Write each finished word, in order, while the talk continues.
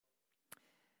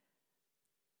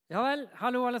Ja vel,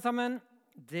 hallo alle sammen.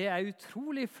 Det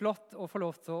utrolig flott å få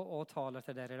lov til å tale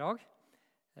til dere i dag.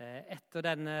 Etter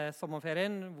denne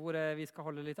sommerferien, hvor vi skal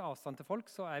holde litt avstand til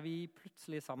folk, så vi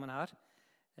plutselig sammen her.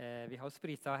 Vi har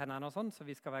spritet hendene og sånn, så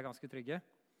vi skal være ganske trygge.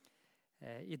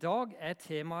 I dag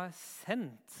temaet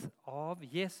 «Sendt av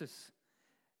Jesus».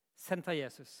 Sendt av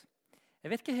Jesus.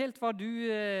 Jeg vet ikke helt hva du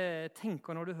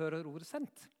tenker når du hører ordet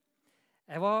 «sendt».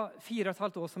 Jeg var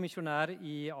 4,5 år som misjonær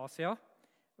i Asia,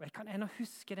 og jeg kan ennå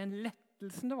huske den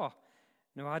lettelsen det var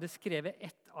når jeg hadde skrevet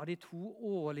ett av de 2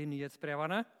 årlige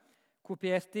nyhetsbrevene,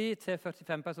 kopiert de til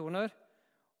 45 personer,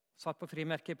 satt på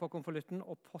frimerket på konvolutten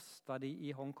og postet de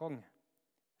i Hongkong.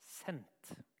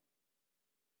 Sendt.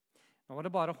 Nå var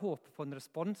det bare å håpe på en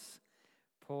respons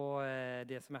på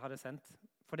det som jeg hadde sendt,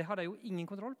 for det hadde jeg jo ingen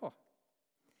kontroll på.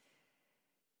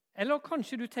 Eller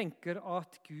kanskje du tenker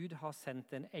at Gud har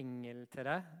sendt en engel til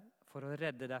deg for å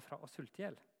redde deg fra å sulte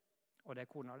ihjel, og det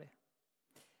kona di.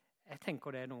 Jeg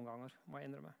tenker det noen ganger, må jeg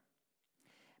innrømme.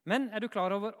 Men du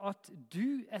klar over at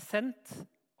du sendt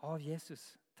av Jesus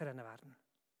til denne verden?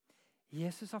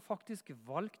 Jesus har faktisk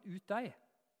valgt ut deg.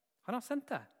 Han har sendt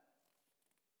deg.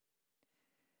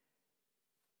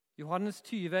 Johannes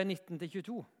 20,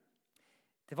 19-22.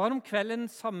 Det var om kvelden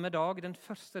samme dag, den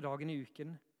første dagen i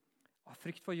uken. Av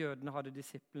frykt for jødene hadde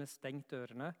disiplene stengt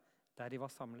dørene der de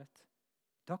var samlet.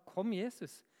 Da kom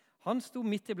Jesus. Han sto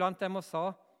midt iblant dem og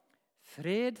sa,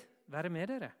 «Fred være med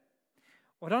dere».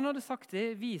 Og da han hadde sagt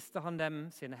det, viste han dem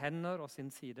sine hender og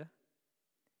sin side.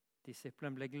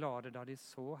 Disiplene ble glade da de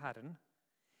så Herren.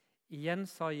 Igjen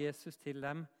sa Jesus til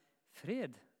dem,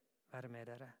 «Fred være med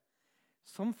dere.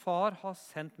 Som far har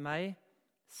sendt meg,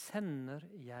 sender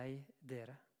jeg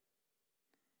dere».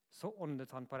 Så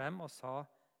åndet han på dem og sa,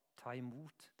 «Ta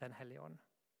imot den hellige ånd».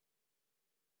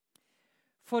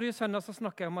 Forrige søndag så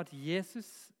snakket jeg om at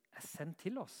Jesus sendt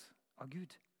til oss av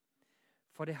Gud.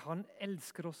 Fordi han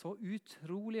elsker oss så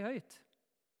utrolig høyt.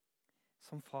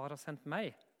 Som far har sendt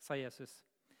meg, sa Jesus.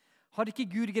 Hadde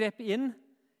ikke Gud grepet inn,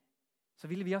 så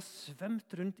ville vi ha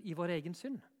svømt rundt i vår egen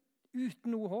synd.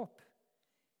 Uten noe håp.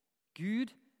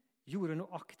 Gud gjorde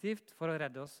noe aktivt for å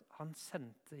redde oss. Han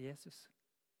sendte Jesus.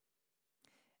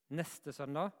 Neste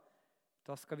søndag,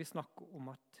 da skal vi snakke om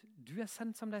at du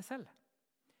sendt som deg selv.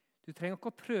 Du trenger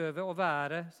ikke å prøve å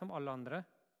være som alle andre.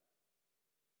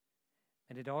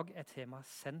 Men i dag temaet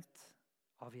sendt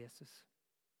av Jesus.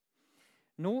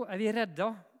 Nå vi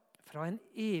reddet fra en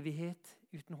evighet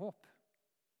uten håp.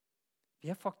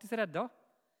 Vi faktisk reddet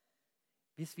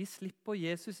hvis vi slipper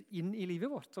Jesus inn i livet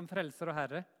vårt som frelser og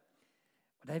herre.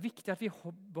 Og det viktig at vi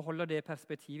beholder det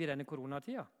perspektivet i denne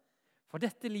koronatida. For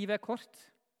dette livet kort,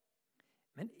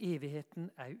 men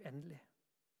evigheten uendelig.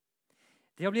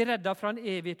 Det å bli reddet fra en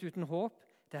evighet uten håp,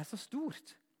 det så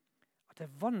stort at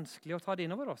det vanskelig å ta det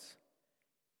innover oss.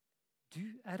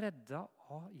 Du reddet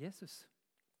av Jesus.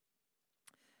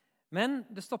 Men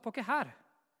det stopper ikke her.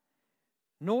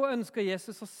 Nå ønsker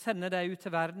Jesus å sende deg ut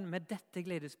til verden med dette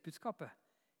gledesbudskapet.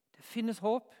 Det finnes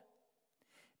håp.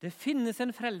 Det finnes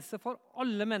en frelse for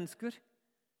alle mennesker,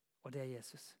 og det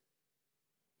Jesus.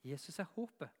 Jesus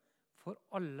håpet for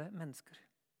alle mennesker.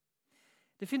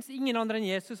 Det finnes ingen andre enn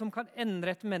Jesus som kan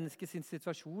endre et menneske sin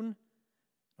situasjon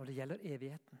når det gjelder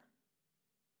evigheten.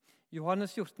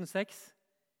 Johannes 14,6.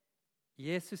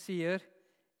 Jesus sier,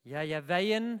 «Jeg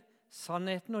veien,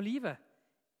 sannheten og livet.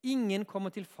 Ingen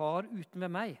kommer til far uten ved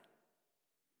meg».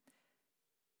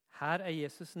 Her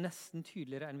Jesus nesten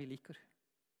tydeligere enn vi liker.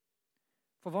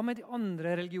 For hva med de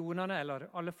andre religionene eller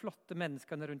alle flotte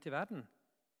menneskene rundt i verden?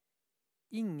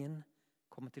 Ingen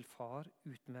kommer til far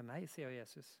uten ved meg, sier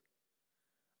Jesus.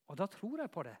 Og da tror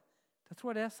jeg på det. Da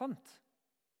tror jeg det sant.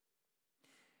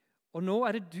 Og nå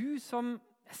det du som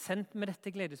sendt med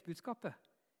dette gledesbudskapet.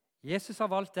 Jesus har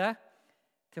valgt det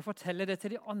til å fortelle det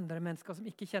til de andre mennesker som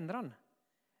ikke kjenner han.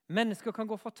 Mennesker kan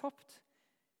gå fortapt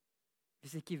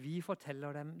hvis ikke vi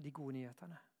forteller dem de gode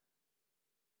nyhetene.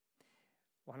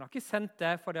 Og han har ikke sendt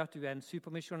det fordi at du en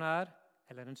supermisjonær,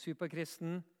 eller en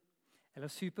superkristen, eller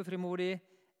superfrimodig,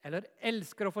 eller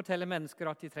elsker å fortelle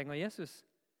mennesker at de trenger Jesus,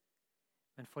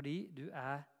 men fordi du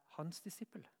hans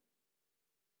disippel.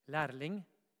 Lærling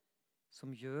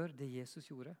som gjør det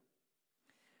Jesus gjorde.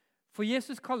 For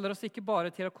Jesus kaller oss ikke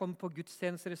bare til å komme på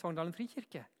gudstjenester i Sogndalen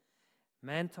Frikirke,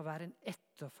 men til å være en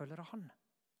etterfølger av han.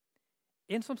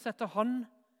 En som setter han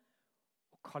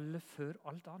og kaller før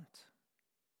alt annet.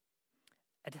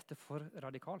 Dette for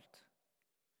radikalt?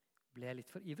 Ble jeg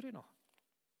litt for ivrig nå?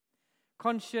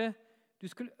 Kanskje du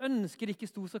skulle ønske det ikke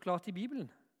stod så klart i Bibelen,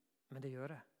 men det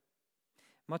gjør det.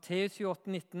 Matteus 28,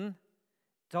 19.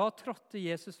 Da trådte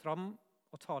Jesus fram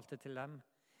og talte til dem.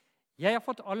 Jeg har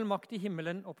fått all makt i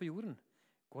himmelen og på jorden.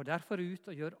 Gå derfor ut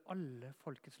og gjør alle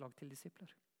folkeslag til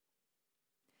disipler.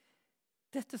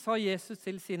 Dette sa Jesus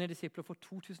til sine disipler for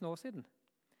 2000 år siden.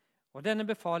 Og denne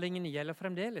befalingen gjelder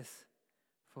fremdeles,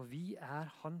 for vi er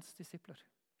hans disipler.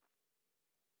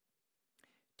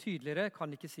 Tydeligere kan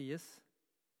det ikke sies.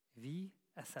 Vi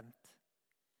er sendt.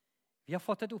 Vi har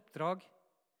fått et oppdrag.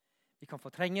 Vi kan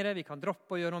fortrenge det, vi kan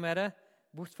droppe å gjøre noe med det,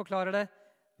 bortforklare det,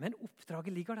 men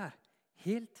oppdraget ligger der,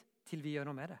 helt til vi gjør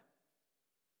noe med det.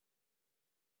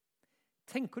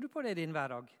 Tenker du på det i din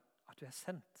hverdag, at du er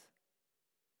sendt?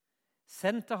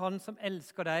 Sendt av han som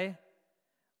elsker deg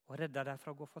og redder deg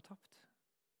fra å gå fortapt.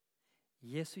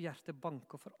 Jesu hjerte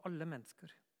banker for alle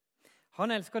mennesker.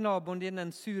 Han elsker naboen din,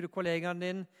 den sure kollegaen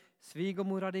din,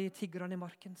 svigermora di, tiggerne i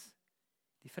markens.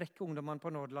 De frekke ungdommene på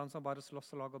Nordland som bare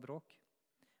slåss og lager bråk.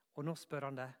 Og nå spør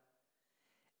han deg,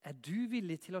 er du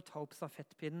villig til å ta opp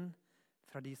stafettpinnen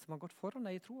fra de som har gått foran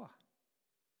deg i troa?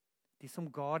 De som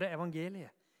ga deg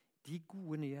evangeliet, de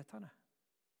gode nyhetene.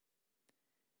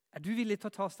 Er du villig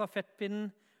til å ta stafettpinnen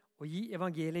og gi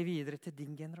evangeliet videre til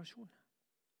din generasjon?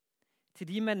 Til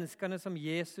de menneskene som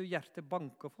Jesu hjerte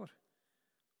banker for,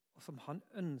 og som han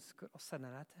ønsker å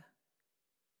sende deg til.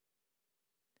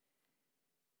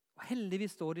 Og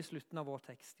heldigvis står det i slutten av vår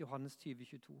tekst, Johannes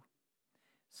 20:22.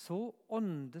 Så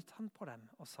åndet han på dem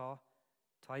og sa,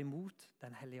 ta imot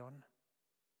den hellige ånd.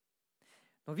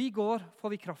 Når vi går, får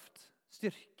vi kraft,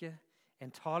 styrke,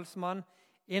 en talsmann,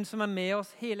 en som er med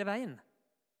oss hele veien.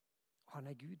 Og han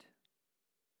er Gud.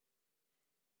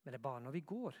 Men det er bare når vi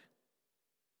går,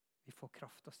 vi får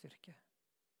kraft og styrke.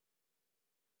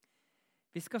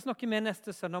 Vi skal snakke med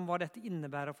neste søndag om hva dette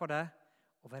innebærer for deg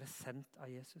å være sendt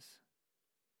av Jesus.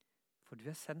 For du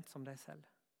er sendt som deg selv.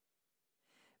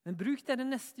 Men bruk denne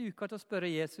neste uka til å spørre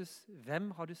Jesus,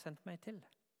 hvem har du sendt meg til?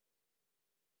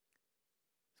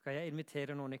 Skal jeg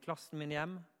invitere noen i klassen min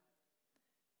hjem?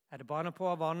 Er det barna på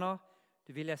Havana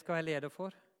du vil jeg skal være leder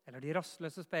for? Eller de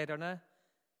rastløse speiderne?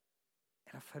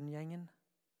 Eller fun-gjengen?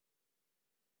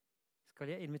 Skal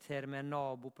jeg invitere med en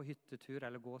nabo på hyttetur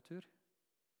eller gåtur?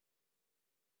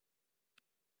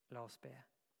 La oss be.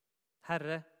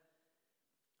 Herre,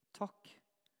 takk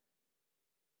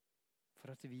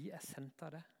for at vi er sendt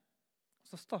av deg.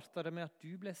 Så startet det med at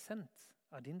du ble sendt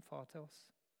av din far til oss.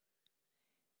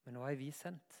 Men nå er vi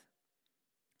sendt.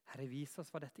 Herre, vis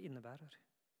oss hva dette innebærer.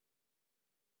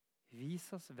 Vis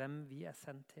oss hvem vi er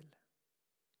sendt til.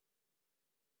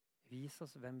 Vis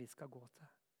oss hvem vi skal gå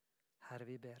til. Herre,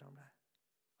 vi ber om det.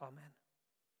 Amen.